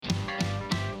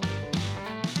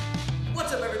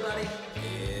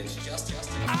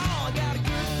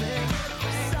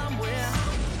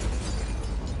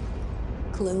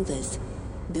Clovis,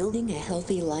 building a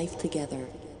healthy life together.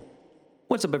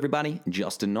 What's up, everybody?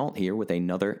 Justin Nault here with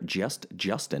another Just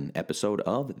Justin episode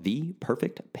of the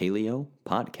Perfect Paleo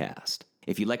Podcast.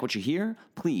 If you like what you hear,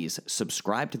 please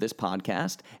subscribe to this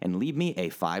podcast and leave me a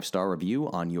 5-star review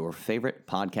on your favorite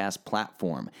podcast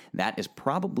platform. That is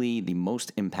probably the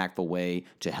most impactful way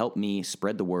to help me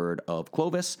spread the word of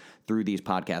Clovis through these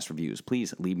podcast reviews.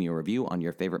 Please leave me a review on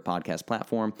your favorite podcast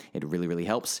platform. It really, really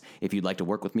helps. If you'd like to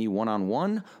work with me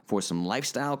one-on-one for some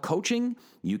lifestyle coaching,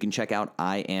 you can check out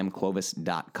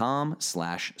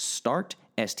iamclovis.com/start. START,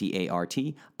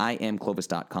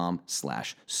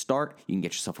 iamclovis.com/start. You can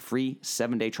get yourself a free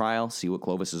 7-day trial, see what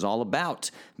Clovis is all about.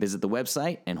 Visit the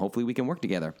website, and hopefully we can work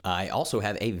together. I also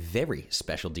have a very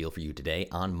special deal for you today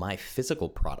on my physical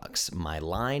products, my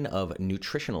line of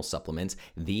nutritional supplements,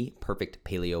 the Perfect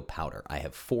Paleo Powder. I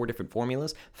have 4 different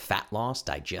formulas: fat loss,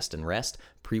 digest and rest,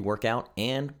 pre-workout,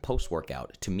 and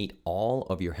post-workout to meet all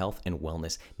of your health and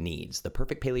wellness needs. The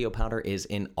Perfect Paleo Powder is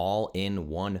an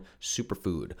all-in-one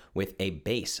superfood with a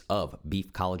base of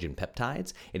beef collagen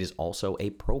peptides. It is also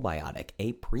a probiotic,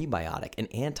 a prebiotic, an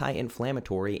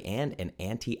anti-inflammatory, and an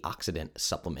antioxidant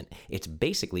supplement. It's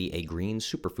basically a green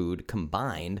superfood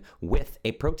combined with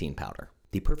a protein powder.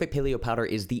 The Perfect Paleo Powder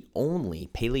is the only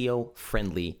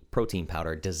paleo-friendly protein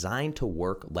powder designed to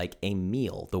work like a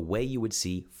meal, the way you would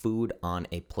see food on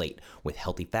a plate, with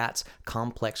healthy fats,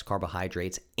 complex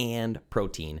carbohydrates, and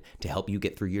protein to help you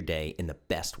get through your day in the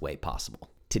best way possible.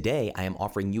 Today, I am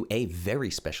offering you a very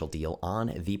special deal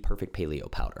on the Perfect Paleo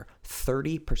Powder,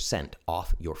 30%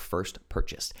 off your first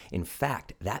purchase. In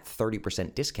fact, that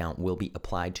 30% discount will be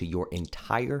applied to your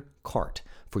entire cart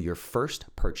for your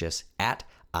first purchase at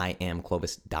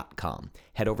iamclovis.com.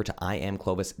 Head over to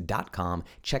iamclovis.com,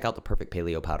 check out the Perfect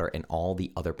Paleo Powder and all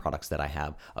the other products that I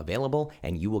have available,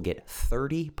 and you will get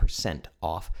 30%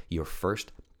 off your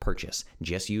first purchase.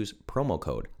 Just use promo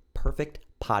code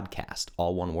PERFECTPODCAST,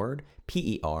 all one word,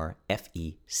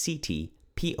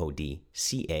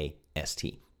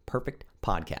 PERFECTPODCAST. Perfect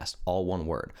Podcast, all one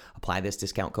word. Apply this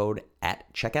discount code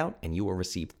at checkout and you will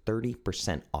receive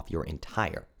 30% off your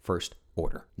entire first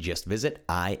order. Just visit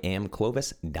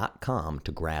iamclovis.com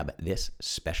to grab this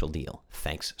special deal.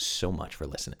 Thanks so much for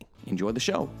listening. Enjoy the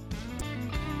show.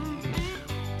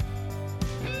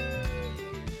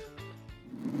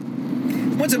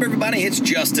 What's up, everybody? It's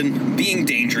Justin, being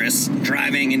dangerous,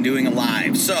 driving and doing a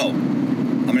live. So,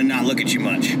 I'm going to not look at you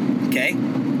much, okay?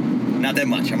 Not that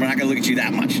much. I'm not going to look at you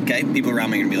that much, okay? People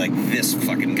around me are going to be like, this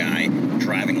fucking guy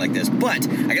driving like this. But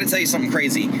I got to tell you something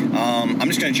crazy. I'm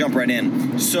just going to jump right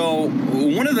in. So,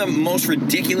 one of the most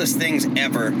ridiculous things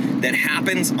ever that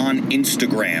happens on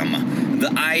Instagram,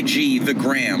 the IG, the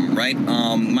gram, right?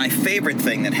 My favorite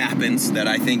thing that happens that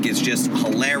I think is just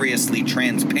hilariously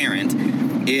transparent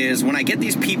is when I get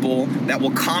these people that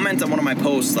will comment on one of my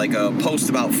posts, like a post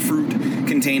about fruit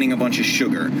containing a bunch of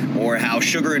sugar, or how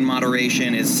sugar in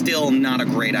moderation is still not a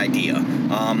great idea.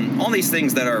 All these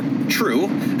things that are true,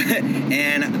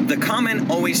 and the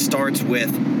comment always starts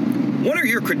with, "What are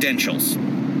your credentials?"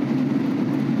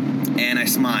 And I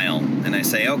smile, and I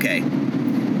say, okay,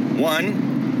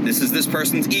 1, this is this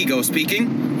person's ego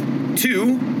speaking.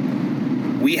 2,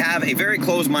 we have a very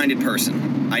closed-minded person.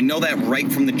 I know that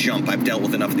right from the jump. I've dealt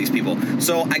with enough of these people.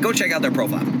 So I go check out their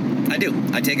profile. I do.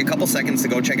 I take a couple seconds to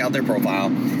go check out their profile.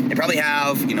 They probably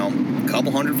have, a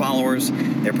couple hundred followers.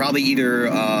 They're probably either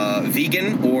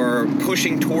vegan or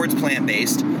pushing towards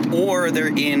plant-based, or they're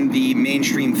in the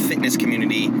mainstream fitness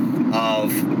community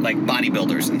of like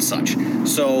bodybuilders and such.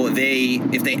 So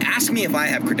if they ask me if I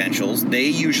have credentials, they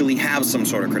usually have some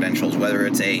sort of credentials, whether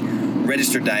it's a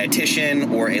registered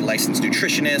dietitian or a licensed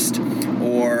nutritionist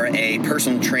or a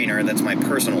personal trainer, that's my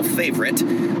personal favorite,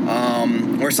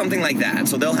 or something like that.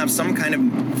 So they'll have some kind of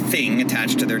thing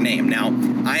attached to their name. Now,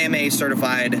 I am a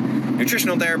certified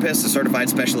nutritional therapist, a certified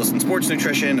specialist in sports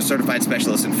nutrition, a certified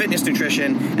specialist in fitness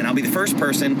nutrition, and I'll be the first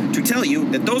person to tell you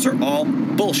that those are all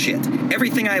bullshit.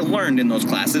 Everything I learned in those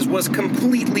classes was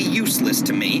completely useless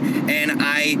to me, and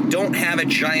I don't have a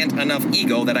giant enough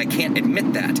ego that I can't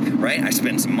admit that, right? I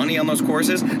spent some money on those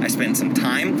courses. I spent some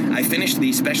time. I finished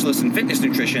the specialist in fitness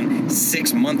nutrition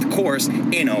 6-month course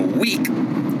in a week.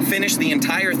 Finished the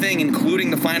entire thing, including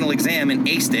the final exam, and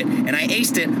aced it. And I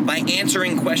aced it by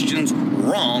answering questions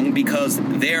wrong because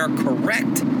their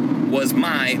correct was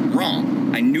my wrong.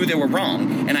 I knew they were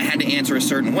wrong, and I had to answer a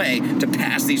certain way to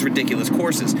pass these ridiculous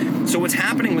courses. So what's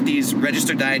happening with these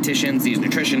registered dietitians, these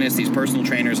nutritionists, these personal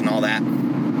trainers, and all that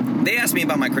They ask me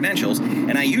about my credentials,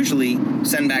 and I usually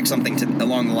send back something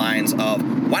along the lines of,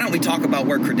 why don't we talk about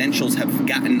where credentials have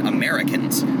gotten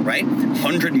Americans, right?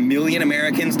 100 million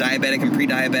Americans, diabetic and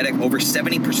pre-diabetic, over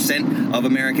 70% of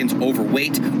Americans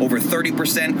overweight, over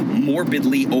 30%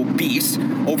 morbidly obese,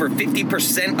 over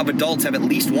 50% of adults have at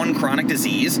least one chronic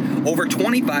disease, over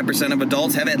 25% of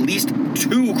adults have at least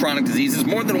 2 chronic diseases,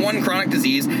 more than 1 chronic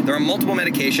disease. There are multiple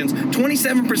medications.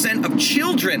 27% of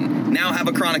children now have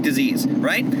a chronic disease,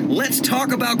 right? Let's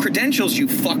talk about credentials, you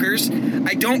fuckers.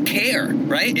 I don't care,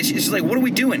 right? It's just like, what are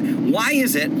we doing? Why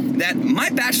is it that my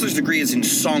bachelor's degree is in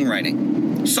songwriting?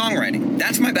 Songwriting.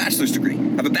 That's my bachelor's degree.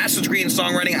 I have a bachelor's degree in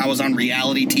songwriting. I was on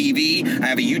reality TV. I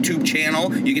have a YouTube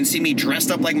channel. You can see me dressed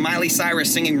up like Miley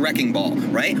Cyrus singing Wrecking Ball,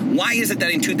 right? Why is it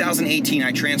that in 2018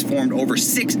 I transformed over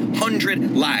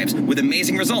 600 lives with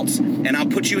amazing results? And I'll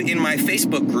put you in my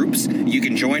Facebook groups. You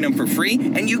can join them for free,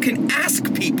 and you can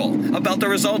ask people about the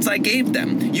results I gave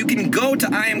them. You can go to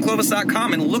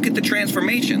iamclovis.com and look at the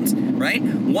transformations, right?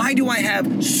 Why do I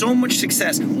have so much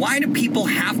success? Why do people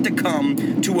have to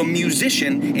come to a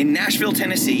musician in Nashville,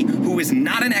 Tennessee, who is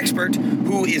not an expert,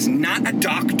 who is not a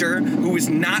doctor, who is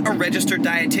not a registered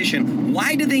dietitian?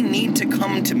 Why do they need to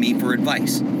come to me for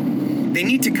advice? They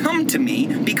need to come to me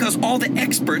because all the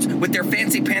experts with their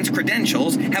fancy pants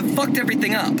credentials have fucked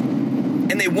everything up.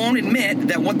 And they won't admit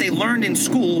that what they learned in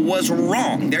school was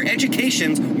wrong. Their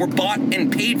educations were bought and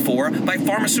paid for by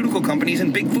pharmaceutical companies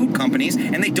and big food companies,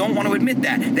 and they don't want to admit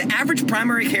that. The average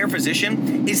primary care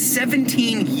physician is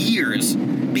 17 years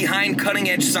behind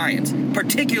cutting-edge science,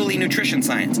 particularly nutrition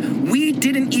science. We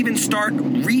didn't even start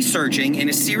researching in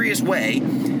a serious way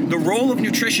the role of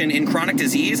nutrition in chronic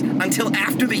disease until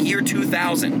after the year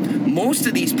 2000. Most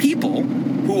of these people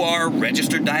who are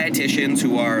registered dietitians,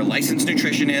 who are licensed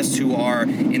nutritionists, who are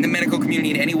in the medical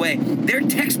community in any way, their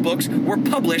textbooks were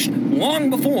published long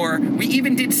before we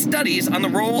even did studies on the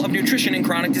role of nutrition in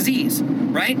chronic disease,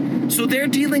 right? So they're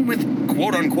dealing with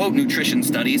quote-unquote nutrition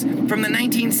studies from the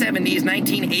 1970s,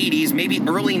 1980s, maybe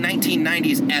early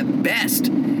 1990s at best,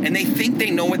 and they think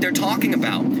they know what they're talking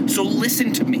about. So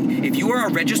listen to me. If you are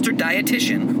a registered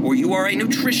dietitian, or you are a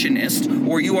nutritionist,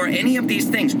 or you are any of these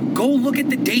things, go look at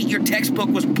the date your textbook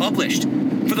was published.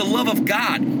 For the love of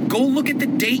God, go look at the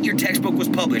date your textbook was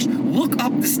published. Look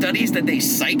up the studies that they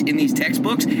cite in these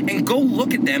textbooks and go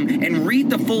look at them and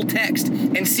read the full text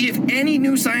and see if any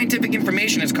new scientific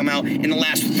information has come out in the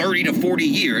last 30 to 40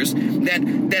 years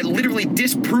that literally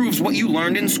disproves what you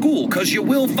learned in school, because you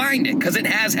will find it, because it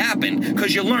has happened,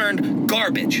 because you learned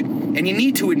garbage and you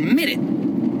need to admit it.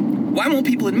 Why won't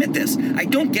people admit this? I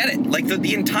don't get it. Like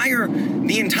the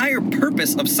entire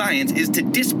purpose of science is to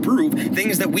disprove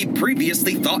things that we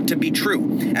previously thought to be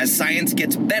true. As science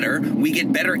gets better, we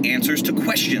get better answers to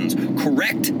questions,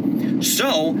 correct?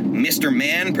 So, Mr.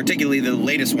 Man, particularly the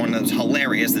latest one that was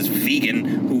hilarious, this vegan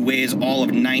who weighs all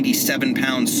of 97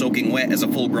 pounds soaking wet as a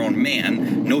full-grown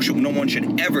man. No one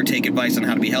should ever take advice on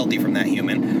how to be healthy from that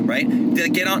human, right?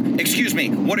 Get on, excuse me,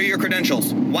 what are your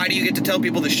credentials? Why do you get to tell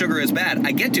people that sugar is bad?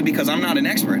 I get to because I'm not an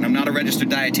expert and I'm not a registered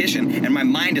dietitian, and my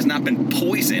mind has not been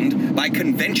poisoned by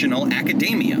conventional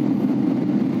academia.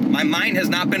 My mind has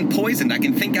not been poisoned. I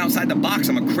can think outside the box.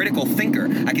 I'm a critical thinker.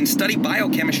 I can study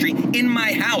biochemistry in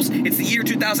my house. It's the year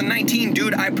 2019,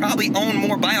 dude. I probably own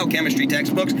more biochemistry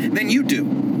textbooks than you do,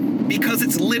 because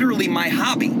it's literally my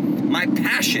hobby. My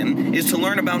passion is to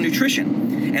learn about nutrition.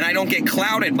 And I don't get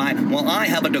clouded by, well, I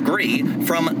have a degree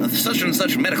from such and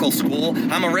such medical school.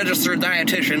 I'm a registered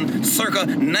dietitian circa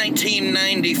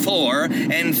 1994,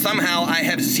 and somehow I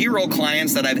have 0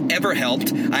 clients that I've ever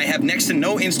helped. I have next to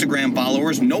no Instagram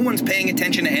followers. No one's paying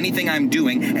attention to anything I'm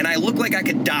doing, and I look like I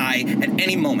could die at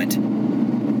any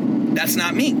moment. That's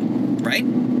not me, right?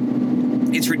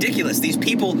 It's ridiculous. These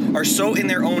people are so in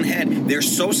their own head. They're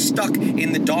so stuck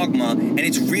in the dogma, and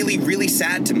it's really, really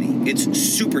sad to me. It's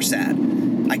super sad.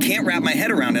 I can't wrap my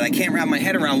head around it. I can't wrap my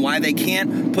head around why they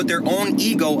can't put their own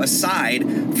ego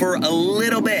aside for a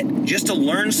little bit, just to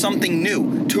learn something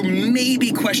new, to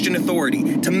maybe question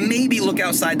authority, to maybe look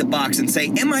outside the box and say,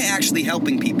 am I actually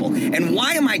helping people? And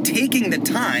why am I taking the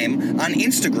time on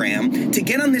Instagram to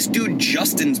get on this dude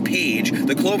Justin's page,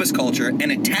 The Clovis Culture,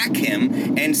 and attack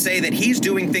him and say that he's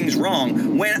doing things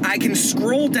wrong, when I can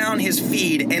scroll down his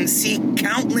feed and see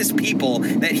countless people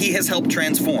that he has helped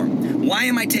transform? Why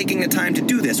am I taking the time to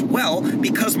do this? Well,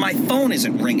 because my phone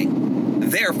isn't ringing.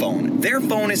 Their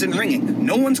phone isn't ringing.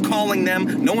 No one's calling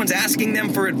them. No one's asking them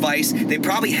for advice. They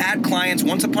probably had clients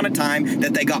once upon a time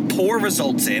that they got poor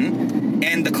results in,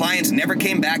 and the clients never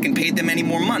came back and paid them any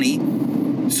more money.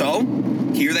 So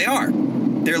here they are.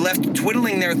 They're left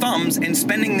twiddling their thumbs and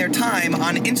spending their time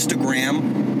on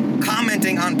Instagram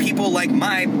commenting on people like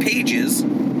my pages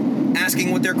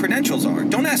asking what their credentials are.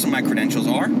 Don't ask what my credentials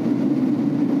are.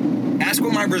 Ask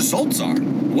what my results are.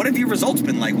 What have your results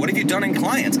been like? What have you done in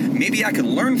clients? Maybe I could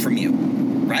learn from you,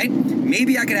 right?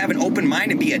 Maybe I could have an open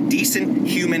mind and be a decent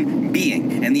human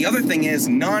being. And the other thing is,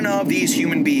 none of these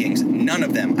human beings, none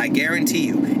of them, I guarantee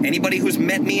you, anybody who's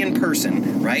met me in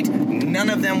person, right? None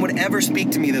of them would ever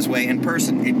speak to me this way in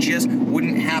person. It just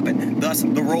wouldn't happen. Thus,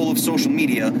 the role of social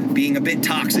media being a bit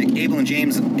toxic. Abel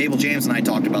James and I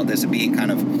talked about this, of being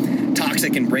kind of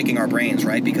toxic and breaking our brains,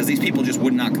 right? Because these people just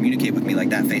would not communicate with me like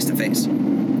that face to face.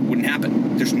 Wouldn't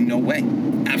happen. There's no way.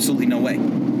 Absolutely no way.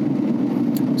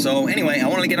 So anyway, I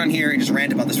wanted to get on here and just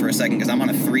rant about this for a second because I'm on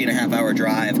a 3.5 hour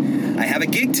drive. I have a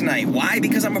gig tonight. Why?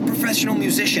 Because I'm a professional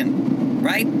musician,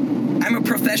 right? I'm a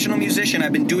professional musician.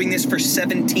 I've been doing this for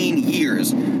 17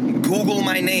 years. Google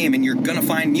my name and you're going to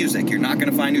find music. You're not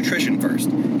going to find nutrition first.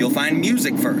 You'll find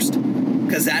music first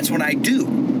because that's what I do.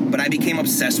 But I became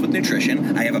obsessed with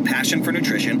nutrition. I have a passion for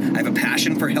nutrition. I have a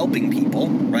passion for helping people,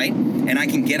 right? And I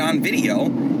can get on video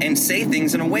and say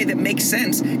things in a way that makes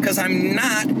sense because I'm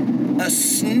not a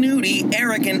snooty,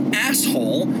 arrogant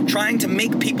asshole trying to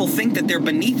make people think that they're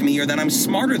beneath me or that I'm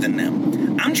smarter than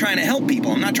them. I'm trying to help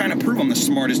people. I'm not trying to prove I'm the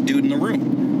smartest dude in the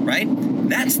room, right?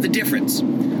 That's the difference.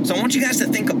 So I want you guys to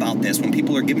think about this when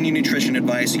people are giving you nutrition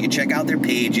advice. You check out their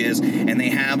pages and they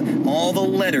have all the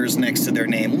letters next to their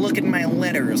name. Look at my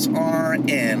letters,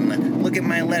 RN. Look at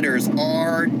my letters,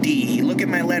 RD. Look at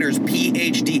my letters,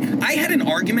 PhD. I had an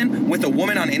argument with a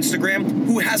woman on Instagram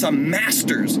who has a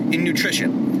master's in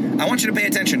nutrition. I want you to pay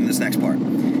attention to this next part.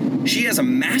 She has a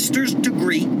master's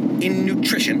degree in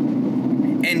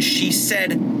nutrition, and she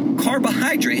said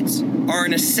carbohydrates are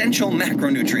an essential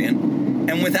macronutrient,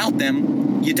 and without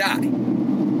them, you die.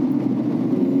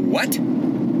 What?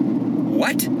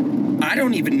 I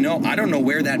don't even know. I don't know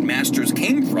where that master's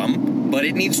came from, but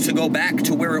it needs to go back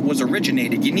to where it was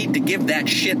originated. You need to give that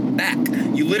shit back.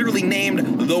 You literally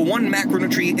named the one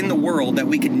macronutrient in the world that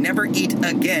we could never eat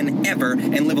again, ever,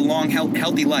 and live a long,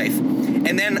 healthy life.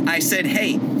 And then I said,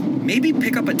 hey, maybe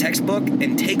pick up a textbook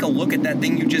and take a look at that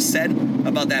thing you just said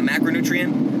about that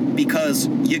macronutrient, because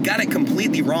you got it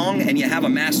completely wrong and you have a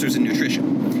master's in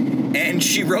nutrition. And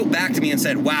she wrote back to me and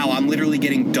said, wow, I'm literally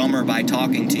getting dumber by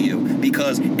talking to you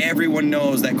because everyone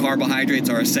knows that carbohydrates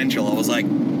are essential. I was like,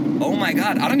 oh my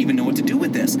God, I don't even know what to do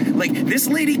with this. Like, this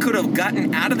lady could have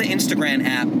gotten out of the Instagram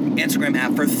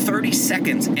app for 30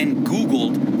 seconds and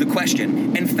Googled the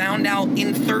question and found out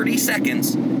in 30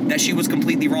 seconds that she was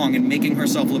completely wrong and making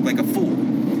herself look like a fool.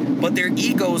 But their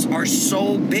egos are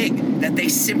so big that they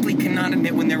simply cannot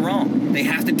admit when they're wrong. They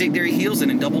have to dig their heels in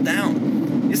and double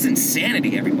down. This is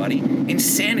insanity, everybody.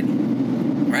 Insanity,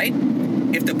 right?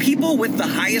 If the people with the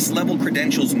highest level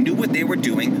credentials knew what they were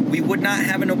doing, we would not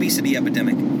have an obesity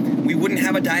epidemic. We wouldn't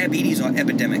have a diabetes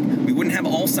epidemic. We wouldn't have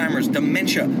Alzheimer's,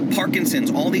 dementia, Parkinson's,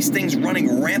 all these things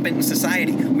running rampant in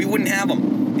society. We wouldn't have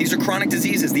them. These are chronic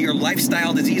diseases. These are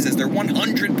lifestyle diseases. They're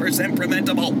 100%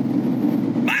 preventable.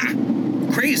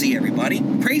 Crazy, everybody.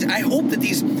 Crazy. I hope that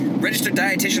these registered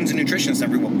dietitians and nutritionists,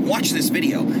 everyone, watch this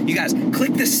video. You guys,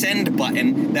 click the send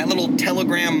button, that little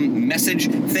Telegram message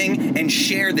thing, and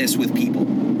share this with people.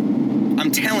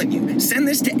 I'm telling you, send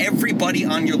this to everybody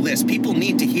on your list. People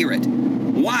need to hear it.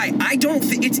 Why? I don't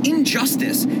think it's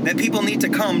injustice that people need to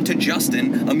come to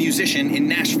Justin, a musician in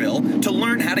Nashville, to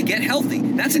learn how to get healthy.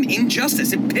 That's an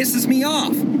injustice. It pisses me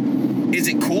off. Is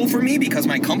it cool for me because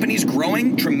my company's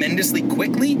growing tremendously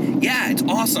quickly? Yeah, it's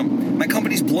awesome. My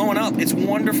company's blowing up. It's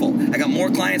wonderful. I got more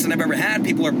clients than I've ever had.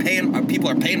 People are paying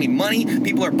me money.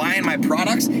 People are buying my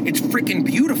products. It's freaking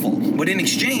beautiful. But in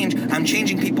exchange, I'm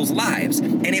changing people's lives.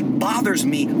 And it bothers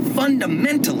me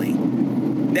fundamentally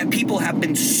that people have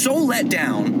been so let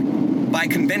down by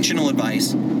conventional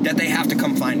advice that they have to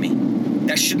come find me.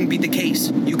 That shouldn't be the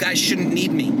case. You guys shouldn't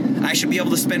need me. I should be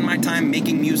able to spend my time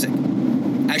making music.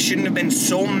 I shouldn't have been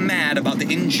so mad about the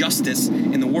injustice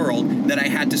in the world that I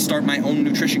had to start my own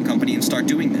nutrition company and start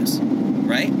doing this,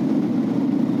 right?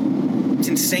 It's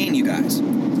insane, you guys.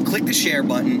 Click the share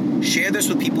button, share this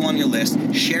with people on your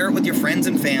list, share it with your friends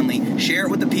and family, share it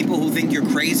with the people who think you're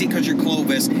crazy because you're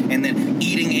Clovis and that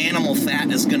eating animal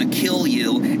fat is going to kill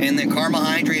you and that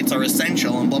carbohydrates are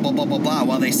essential and blah, blah, blah, blah, blah,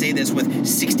 while they say this with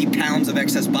 60 pounds of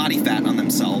excess body fat on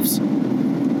themselves.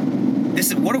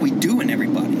 What are we doing,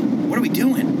 everybody? What are we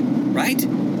doing, right?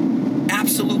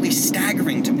 Absolutely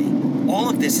staggering to me. All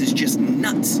of this is just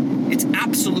nuts. It's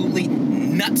absolutely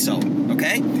nutso,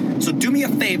 okay? So do me a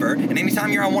favor, and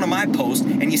anytime you're on one of my posts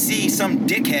and you see some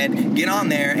dickhead get on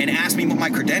there and ask me what my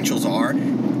credentials are,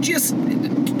 just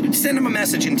send him a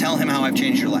message and tell him how I've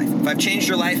changed your life. If I've changed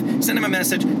your life, send him a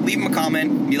message, leave him a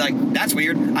comment, be like, that's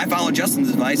weird. I followed Justin's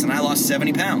advice and I lost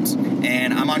 70 pounds.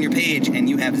 And I'm on your page and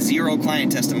you have 0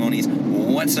 client testimonies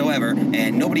whatsoever,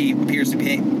 and nobody appears to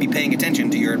be paying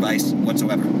attention to your advice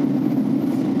whatsoever.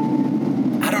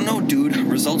 I don't know, dude.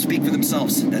 Results speak for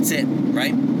themselves. That's it,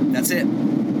 right? That's it.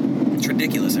 It's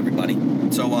ridiculous, everybody.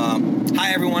 So,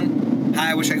 hi, everyone.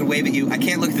 Hi, I wish I could wave at you. I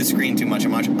can't look at the screen too much.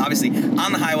 I'm obviously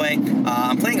on the highway.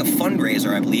 I'm playing a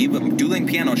fundraiser, I believe, a dueling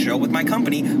piano show with my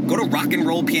company. Go to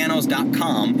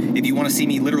rockandrollpianos.com if you want to see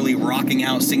me literally rocking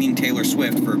out singing Taylor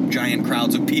Swift for giant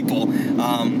crowds of people.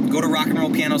 Go to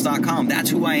rockandrollpianos.com. That's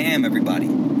who I am, everybody,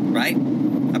 right?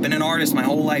 I've been an artist my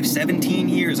whole life. 17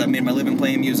 years I've made my living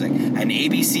playing music. An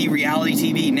ABC reality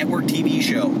TV, network TV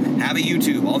show, have a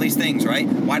YouTube, all these things, right?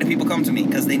 Why do people come to me?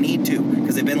 Because they need to,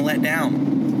 because they've been let down.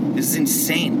 This is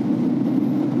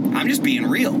insane. I'm just being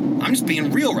real. I'm just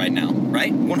being real right now,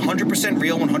 right? 100%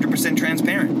 real, 100%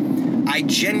 transparent. I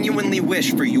genuinely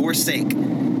wish for your sake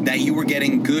that you were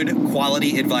getting good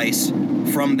quality advice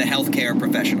from the healthcare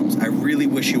professionals. I really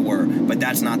wish you were, but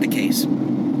that's not the case.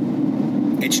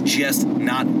 It's just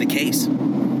not the case.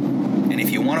 And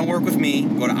if you want to work with me,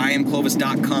 go to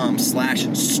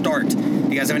iamclovis.com/start. If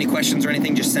you guys have any questions or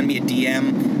anything, just send me a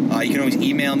DM. You can always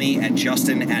email me at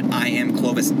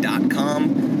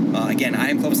justin@iamclovis.com. Again,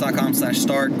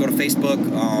 iamclovis.com/start. Go to Facebook.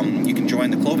 You can join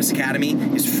the Clovis Academy.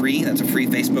 It's free. That's a free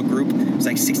Facebook group. There's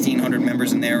like 1,600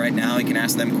 members in there right now. You can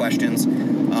ask them questions.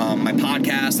 My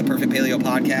podcast, the Perfect Paleo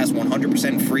Podcast,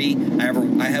 100% free.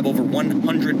 I have over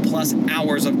 100 plus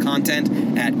hours of content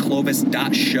at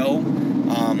clovis.show.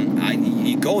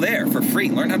 You go there for free.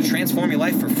 Learn how to transform your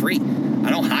life for free. I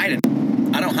don't hide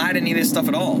any of this stuff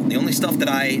at all. The only stuff that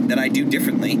I do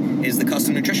differently is the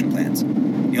custom nutrition plans.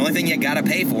 The only thing you gotta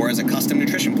pay for is a custom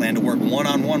nutrition plan to work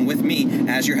one-on-one with me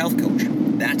as your health coach.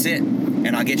 That's it.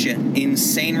 And I'll get you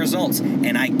insane results.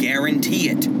 And I guarantee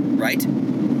it, right?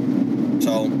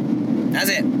 So, that's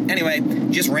it. Anyway,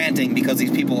 just ranting because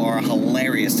these people are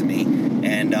hilarious to me.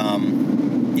 And,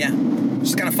 yeah,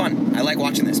 it's just kind of fun. I like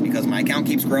watching this because my account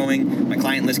keeps growing, my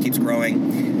client list keeps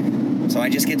growing. So I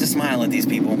just get to smile at these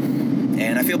people.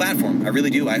 And I feel bad for them. I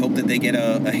really do. I hope that they get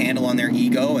a handle on their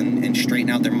ego and straighten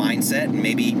out their mindset and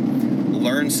maybe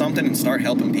learn something and start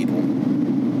helping people.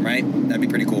 Right? That'd be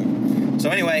pretty cool. So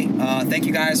anyway, thank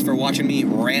you guys for watching me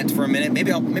rant for a minute.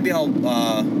 Maybe I'll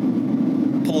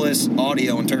pull this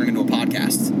audio and turn it into a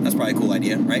podcast. That's probably a cool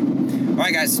idea, right? All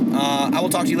right, guys. I will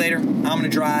talk to you later. I'm going to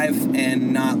drive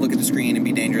and not look at the screen and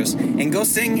be dangerous and go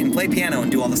sing and play piano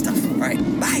and do all this stuff. All right.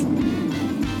 Bye.